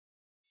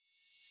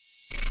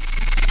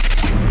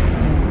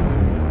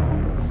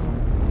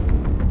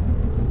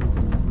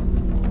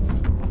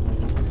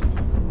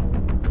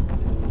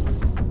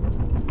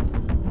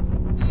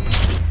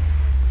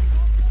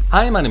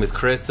Hi, my name is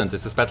Chris and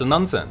this is Battle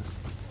Nonsense.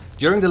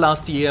 During the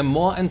last year,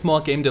 more and more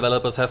game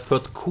developers have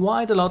put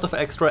quite a lot of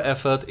extra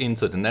effort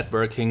into the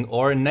networking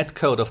or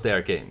netcode of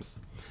their games.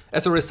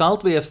 As a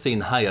result, we have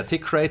seen higher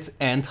tick rates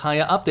and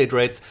higher update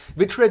rates,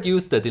 which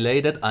reduce the delay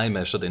that I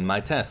measured in my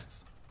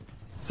tests.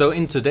 So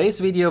in today's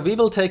video we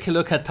will take a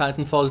look at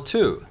Titanfall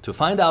 2 to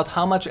find out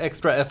how much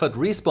extra effort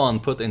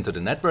Respawn put into the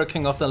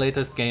networking of the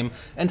latest game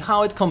and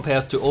how it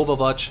compares to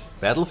Overwatch,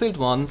 Battlefield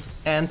 1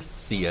 and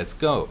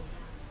CSGO.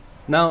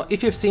 Now,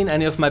 if you've seen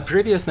any of my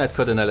previous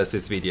netcode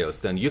analysis videos,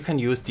 then you can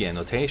use the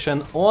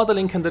annotation or the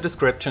link in the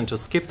description to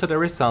skip to the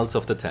results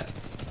of the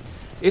tests.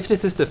 If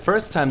this is the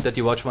first time that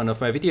you watch one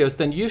of my videos,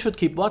 then you should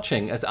keep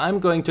watching, as I'm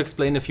going to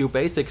explain a few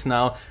basics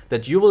now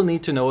that you will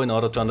need to know in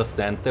order to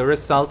understand the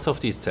results of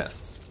these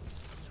tests.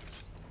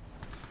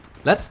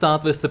 Let's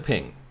start with the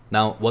ping.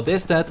 Now, what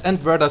is that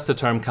and where does the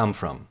term come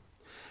from?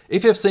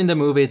 If you've seen the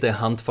movie The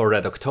Hunt for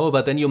Red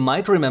October, then you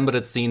might remember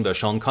that scene where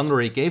Sean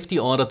Connery gave the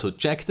order to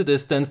check the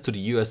distance to the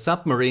US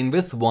submarine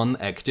with one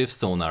active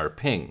sonar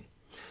ping.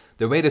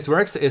 The way this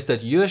works is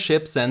that your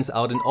ship sends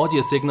out an audio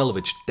signal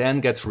which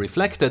then gets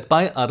reflected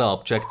by other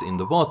objects in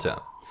the water.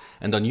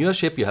 And on your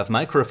ship you have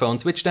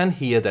microphones which then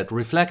hear that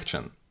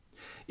reflection.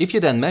 If you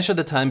then measure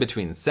the time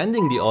between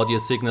sending the audio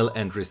signal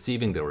and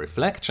receiving the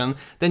reflection,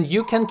 then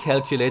you can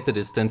calculate the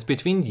distance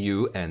between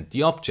you and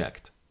the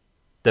object.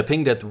 The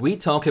ping that we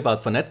talk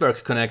about for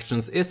network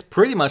connections is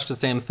pretty much the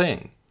same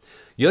thing.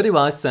 Your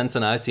device sends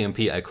an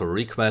ICMP echo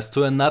request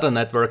to another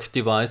network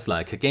device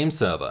like a game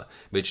server,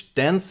 which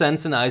then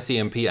sends an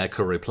ICMP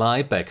echo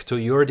reply back to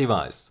your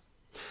device.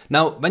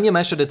 Now, when you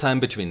measure the time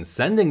between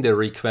sending the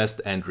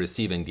request and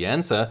receiving the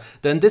answer,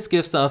 then this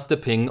gives us the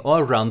ping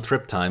or round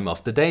trip time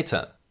of the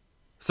data.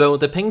 So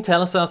the ping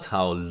tells us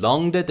how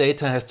long the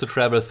data has to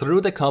travel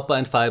through the copper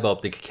and fiber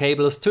optic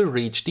cables to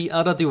reach the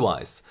other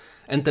device.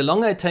 And the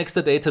longer it takes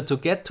the data to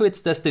get to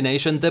its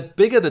destination, the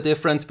bigger the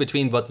difference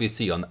between what we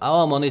see on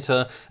our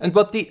monitor and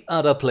what the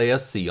other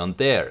players see on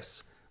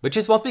theirs, which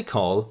is what we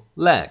call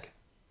lag.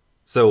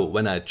 So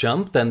when I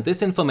jump, then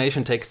this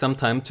information takes some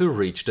time to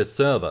reach the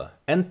server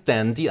and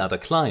then the other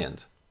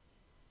client.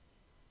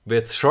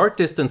 With short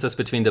distances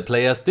between the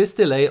players, this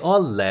delay or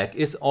lag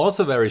is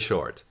also very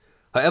short.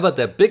 However,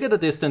 the bigger the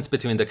distance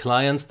between the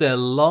clients, the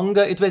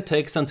longer it will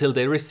take until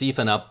they receive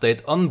an update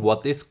on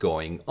what is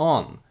going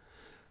on.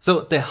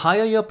 So the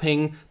higher your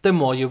ping, the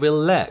more you will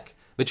lag,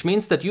 which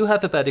means that you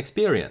have a bad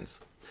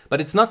experience.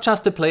 But it's not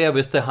just the player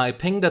with the high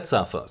ping that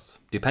suffers.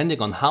 Depending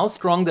on how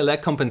strong the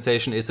lag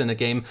compensation is in a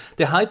game,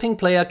 the high ping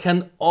player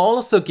can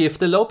also give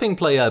the low ping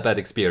player a bad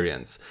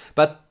experience.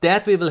 But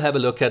that we will have a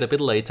look at a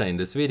bit later in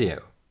this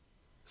video.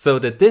 So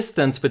the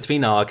distance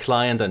between our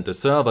client and the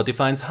server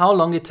defines how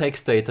long it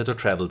takes data to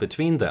travel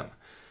between them.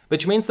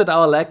 Which means that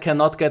our lag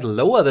cannot get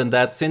lower than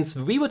that, since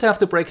we would have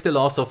to break the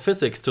laws of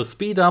physics to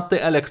speed up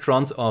the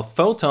electrons or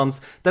photons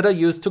that are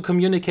used to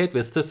communicate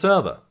with the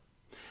server.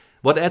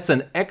 What adds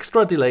an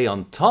extra delay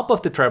on top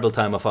of the travel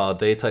time of our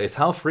data is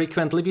how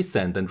frequently we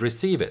send and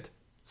receive it.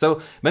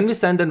 So when we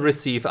send and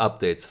receive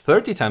updates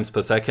 30 times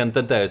per second,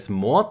 then there is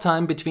more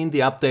time between the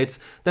updates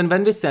than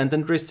when we send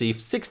and receive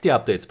 60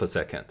 updates per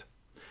second.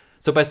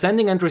 So by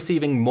sending and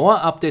receiving more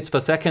updates per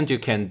second, you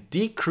can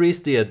decrease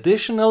the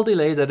additional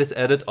delay that is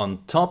added on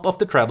top of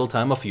the travel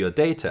time of your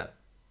data.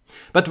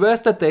 But where's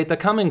that data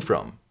coming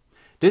from?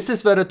 This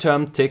is where the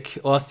term tick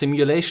or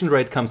simulation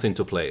rate comes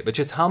into play, which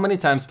is how many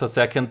times per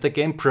second the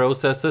game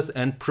processes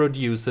and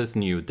produces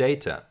new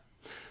data.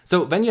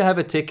 So when you have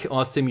a tick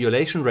or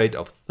simulation rate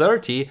of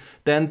 30,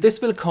 then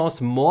this will cause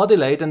more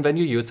delay than when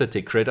you use a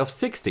tick rate of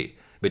 60,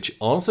 which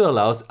also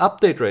allows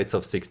update rates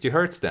of 60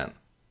 Hz then.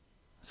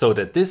 So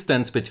the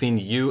distance between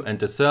you and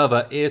the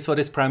server is what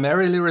is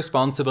primarily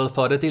responsible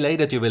for the delay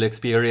that you will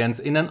experience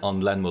in an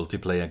online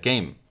multiplayer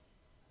game.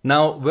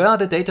 Now, where are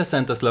the data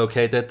centers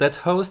located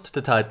that host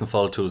the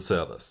Titanfall 2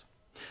 servers?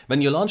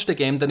 When you launch the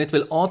game, then it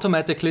will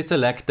automatically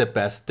select the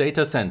best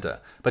data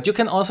center, but you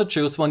can also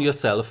choose one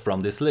yourself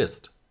from this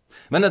list.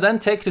 When I then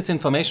take this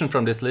information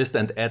from this list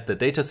and add the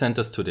data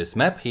centers to this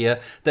map here,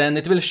 then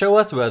it will show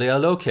us where they are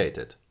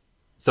located.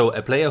 So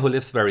a player who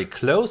lives very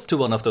close to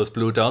one of those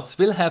blue dots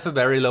will have a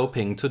very low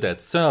ping to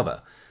that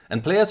server,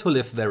 and players who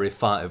live very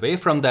far away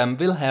from them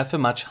will have a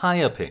much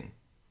higher ping.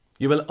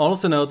 You will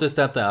also notice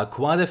that there are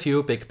quite a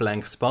few big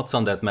blank spots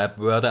on that map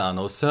where there are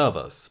no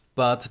servers,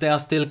 but there are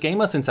still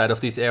gamers inside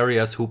of these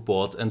areas who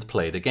bought and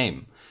play the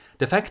game.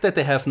 The fact that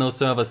they have no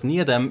servers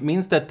near them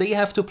means that they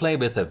have to play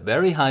with a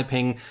very high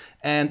ping,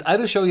 and I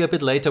will show you a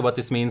bit later what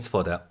this means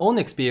for their own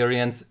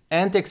experience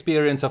and the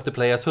experience of the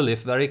players who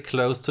live very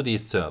close to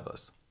these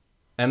servers.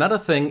 Another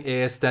thing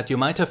is that you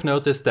might have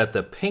noticed that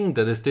the ping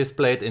that is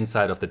displayed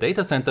inside of the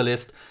data center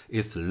list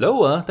is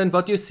lower than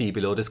what you see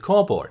below the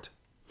scoreboard.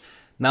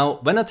 Now,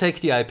 when I take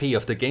the IP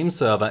of the game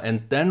server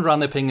and then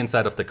run a ping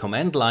inside of the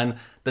command line,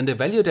 then the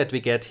value that we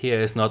get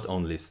here is not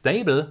only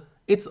stable,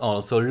 it's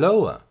also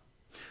lower.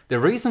 The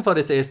reason for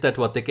this is that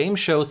what the game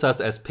shows us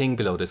as ping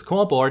below the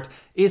scoreboard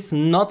is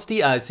not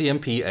the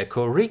ICMP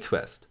echo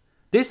request.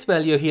 This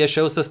value here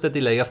shows us the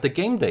delay of the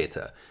game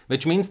data,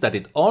 which means that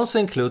it also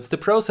includes the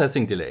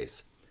processing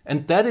delays.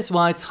 And that is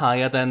why it's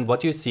higher than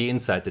what you see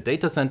inside the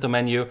data center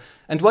menu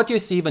and what you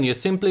see when you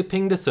simply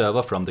ping the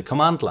server from the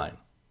command line.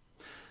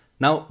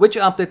 Now, which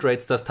update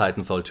rates does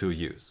Titanfall 2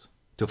 use?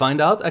 To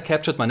find out, I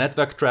captured my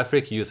network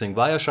traffic using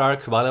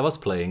Wireshark while I was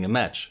playing a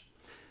match.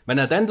 When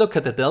I then look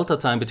at the delta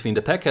time between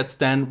the packets,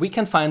 then we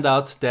can find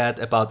out that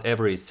about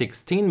every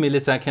 16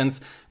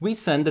 milliseconds we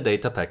send a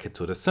data packet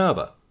to the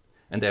server.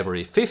 And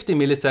every 50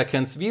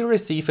 milliseconds we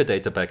receive a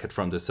data packet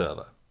from the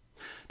server.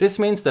 This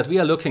means that we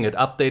are looking at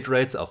update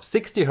rates of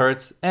 60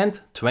 Hz and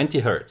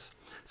 20 Hz.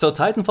 So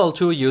Titanfall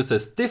 2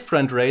 uses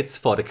different rates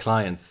for the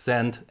client's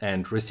send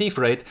and receive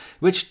rate,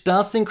 which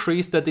does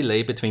increase the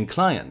delay between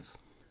clients.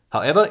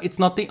 However, it's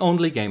not the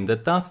only game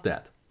that does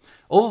that.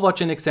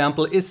 Overwatch, in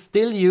example, is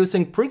still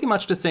using pretty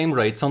much the same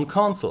rates on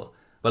console,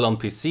 while on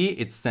PC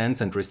it sends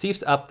and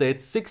receives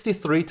updates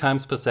 63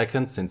 times per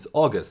second since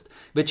August,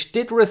 which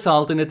did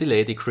result in a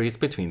delay decrease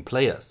between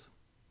players.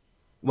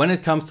 When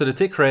it comes to the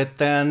tick rate,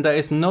 then there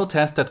is no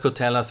test that could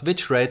tell us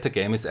which rate the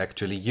game is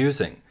actually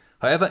using.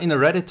 However, in a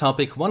Reddit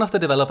topic, one of the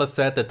developers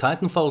said that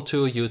Titanfall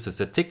 2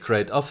 uses a tick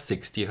rate of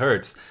 60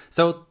 Hz,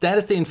 so that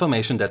is the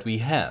information that we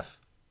have.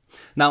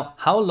 Now,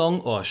 how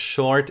long or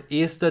short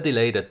is the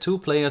delay that two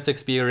players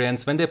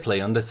experience when they play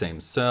on the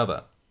same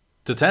server?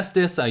 To test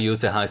this, I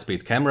use a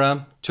high-speed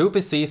camera, two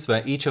PCs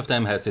where each of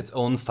them has its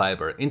own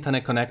fiber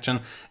internet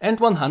connection, and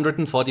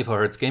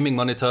 144Hz gaming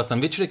monitors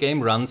on which the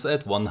game runs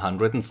at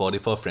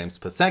 144 frames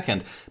per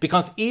second,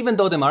 because even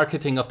though the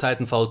marketing of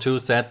Titanfall 2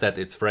 said that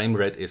its frame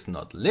rate is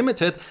not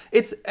limited,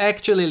 it's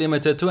actually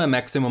limited to a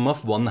maximum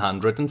of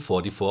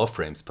 144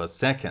 frames per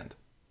second.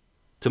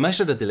 To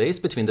measure the delays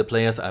between the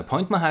players, I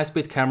point my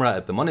high-speed camera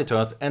at the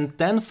monitors and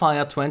then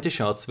fire 20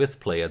 shots with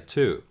player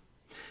 2.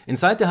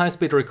 Inside the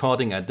high-speed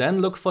recording, I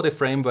then look for the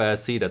frame where I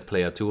see that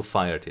player 2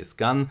 fired his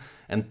gun,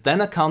 and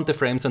then I count the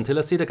frames until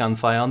I see the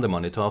gunfire on the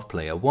monitor of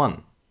player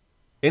 1.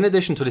 In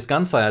addition to this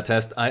gunfire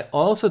test, I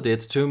also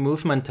did two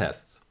movement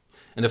tests.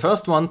 In the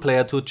first one,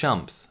 player 2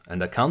 jumps,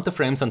 and I count the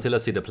frames until I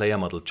see the player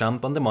model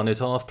jump on the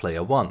monitor of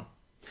player 1.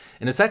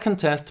 In the second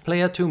test,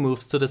 player 2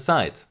 moves to the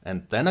side,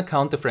 and then I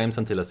count the frames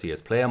until I see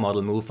his player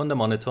model move on the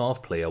monitor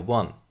of player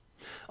 1.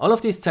 All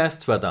of these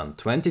tests were done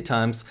 20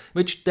 times,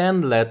 which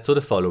then led to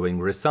the following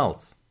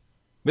results.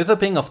 With a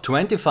ping of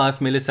 25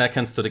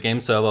 milliseconds to the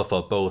game server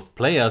for both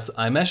players,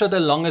 I measured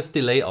the longest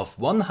delay of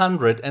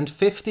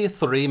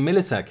 153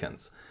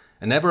 milliseconds,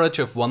 an average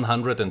of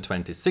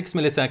 126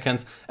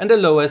 milliseconds, and the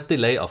lowest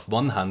delay of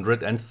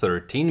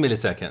 113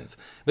 milliseconds,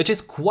 which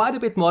is quite a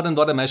bit more than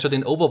what I measured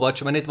in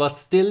Overwatch when it was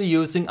still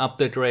using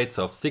update rates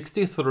of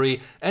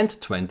 63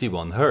 and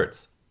 21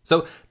 Hz.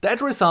 So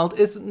that result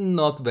is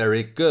not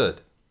very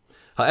good.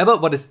 However,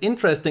 what is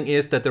interesting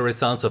is that the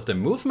results of the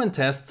movement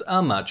tests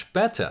are much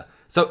better.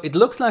 So it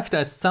looks like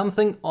there's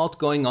something odd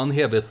going on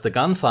here with the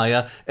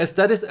gunfire, as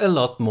that is a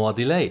lot more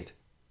delayed.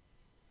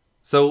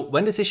 So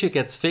when this issue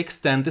gets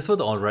fixed, then this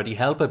would already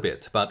help a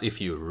bit, but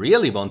if you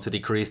really want to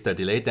decrease the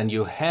delay, then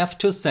you have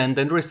to send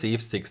and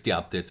receive 60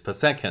 updates per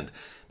second,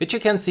 which you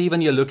can see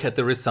when you look at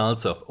the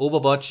results of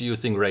Overwatch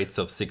using rates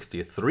of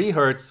 63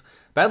 Hz,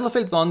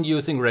 Battlefield 1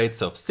 using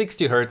rates of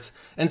 60 Hz,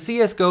 and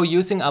CSGO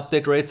using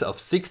update rates of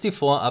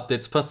 64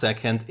 updates per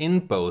second in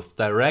both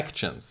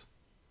directions.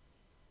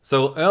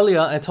 So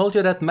earlier I told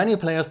you that many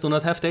players do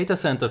not have data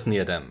centers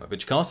near them,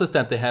 which causes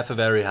that they have a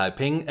very high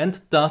ping and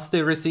thus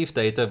they receive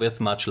data with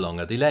much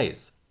longer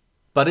delays.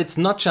 But it's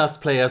not just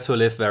players who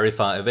live very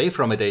far away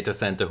from a data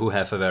center who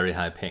have a very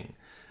high ping.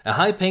 A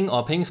high ping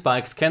or ping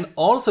spikes can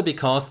also be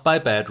caused by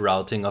bad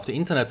routing of the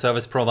internet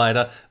service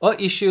provider or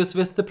issues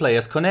with the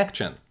player's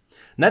connection.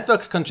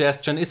 Network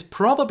congestion is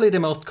probably the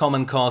most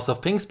common cause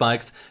of ping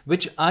spikes,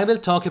 which I will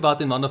talk about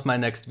in one of my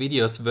next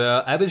videos,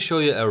 where I will show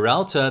you a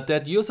router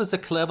that uses a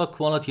clever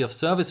quality of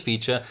service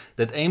feature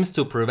that aims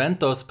to prevent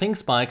those ping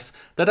spikes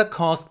that are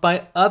caused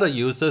by other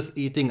users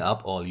eating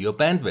up all your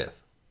bandwidth.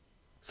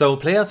 So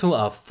players who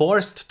are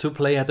forced to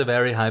play at a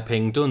very high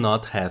ping do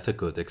not have a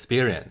good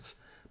experience.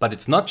 But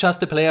it's not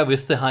just the player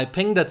with the high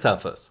ping that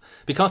suffers,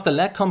 because the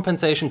lag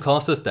compensation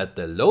causes that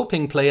the low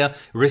ping player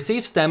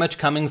receives damage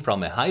coming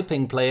from a high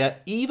ping player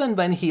even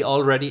when he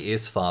already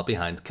is far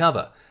behind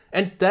cover.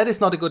 And that is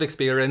not a good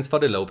experience for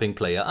the low ping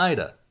player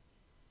either.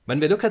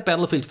 When we look at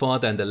Battlefield 4,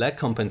 then the lag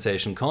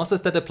compensation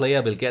causes that the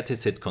player will get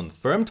his hit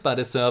confirmed by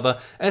the server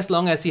as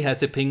long as he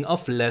has a ping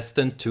of less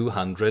than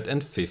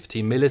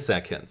 250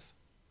 milliseconds.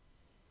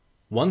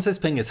 Once his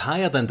ping is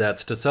higher than that,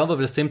 the server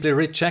will simply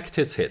reject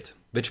his hit,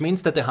 which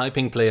means that the high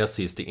ping player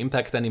sees the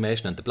impact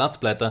animation and the blood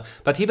splatter,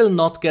 but he will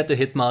not get the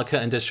hit marker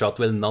and his shot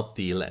will not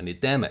deal any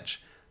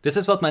damage. This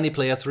is what many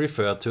players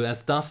refer to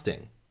as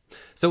dusting.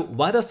 So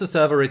why does the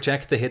server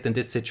reject the hit in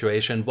this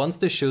situation once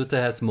the shooter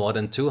has more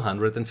than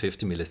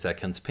 250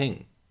 milliseconds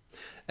ping?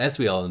 As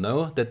we all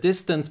know, the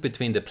distance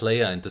between the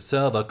player and the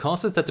server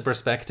causes that the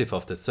perspective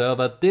of the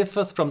server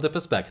differs from the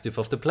perspective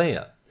of the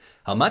player.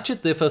 How much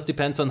it differs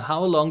depends on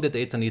how long the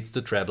data needs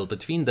to travel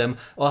between them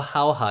or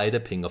how high the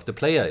ping of the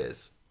player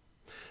is.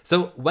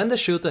 So when the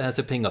shooter has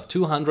a ping of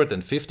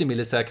 250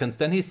 milliseconds,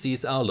 then he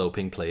sees our low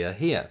ping player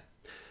here,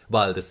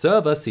 while the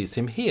server sees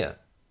him here,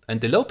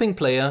 and the low ping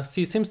player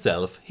sees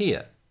himself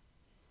here.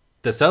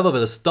 The server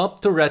will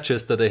stop to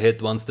register the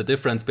hit once the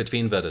difference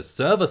between where the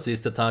server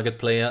sees the target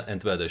player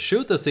and where the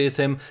shooter sees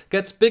him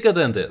gets bigger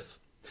than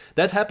this.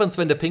 That happens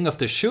when the ping of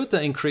the shooter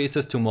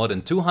increases to more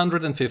than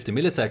 250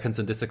 milliseconds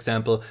in this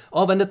example,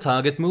 or when the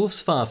target moves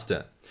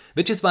faster.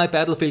 Which is why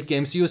Battlefield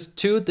games use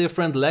two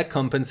different lag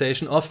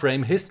compensation or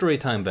frame history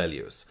time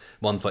values,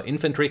 one for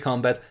infantry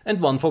combat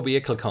and one for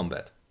vehicle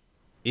combat.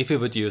 If you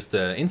would use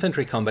the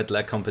infantry combat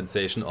lag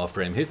compensation or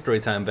frame history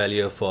time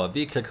value for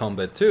vehicle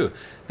combat too,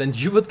 then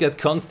you would get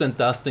constant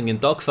dusting in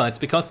dogfights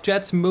because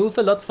jets move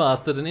a lot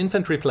faster than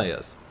infantry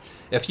players.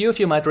 A few of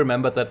you might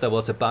remember that there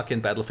was a bug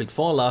in Battlefield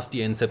 4 last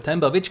year in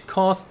September which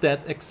caused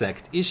that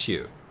exact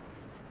issue.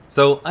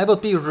 So I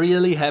would be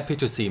really happy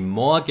to see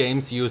more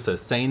games use a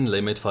sane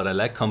limit for the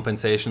lag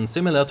compensation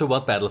similar to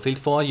what Battlefield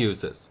 4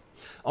 uses.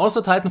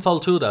 Also,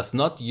 Titanfall 2 does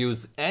not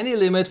use any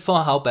limit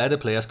for how bad a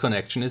player's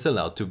connection is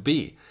allowed to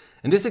be.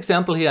 In this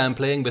example here I'm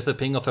playing with a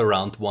ping of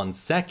around 1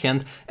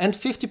 second and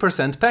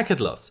 50% packet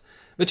loss,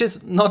 which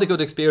is not a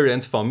good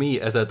experience for me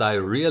as I die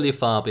really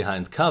far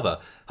behind cover.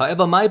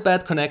 However, my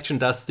bad connection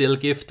does still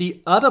give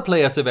the other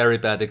players a very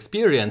bad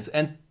experience,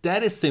 and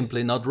that is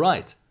simply not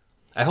right.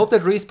 I hope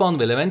that Respawn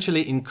will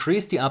eventually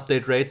increase the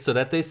update rate so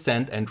that they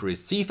send and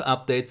receive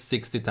updates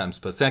 60 times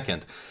per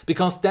second,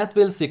 because that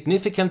will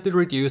significantly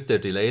reduce their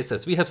delays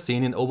as we have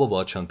seen in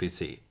Overwatch on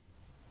PC.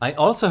 I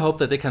also hope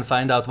that they can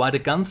find out why the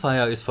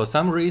gunfire is for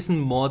some reason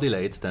more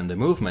delayed than the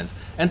movement,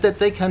 and that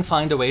they can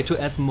find a way to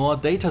add more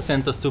data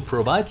centers to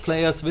provide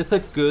players with a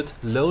good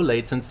low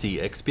latency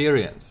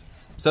experience.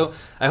 So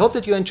I hope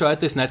that you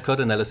enjoyed this netcode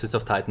analysis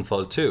of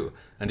Titanfall 2,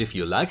 and if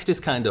you like this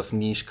kind of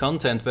niche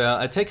content where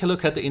I take a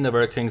look at the inner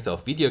workings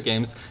of video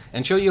games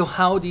and show you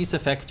how these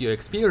affect your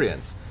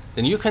experience,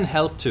 then you can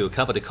help to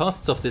cover the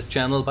costs of this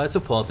channel by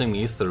supporting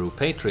me through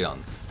Patreon.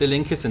 The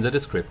link is in the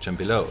description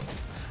below.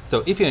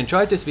 So if you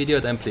enjoyed this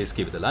video, then please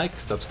give it a like,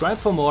 subscribe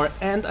for more,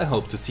 and I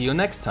hope to see you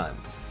next time.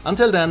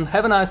 Until then,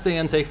 have a nice day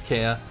and take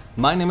care.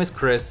 My name is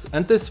Chris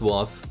and this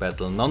was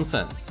Battle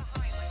Nonsense.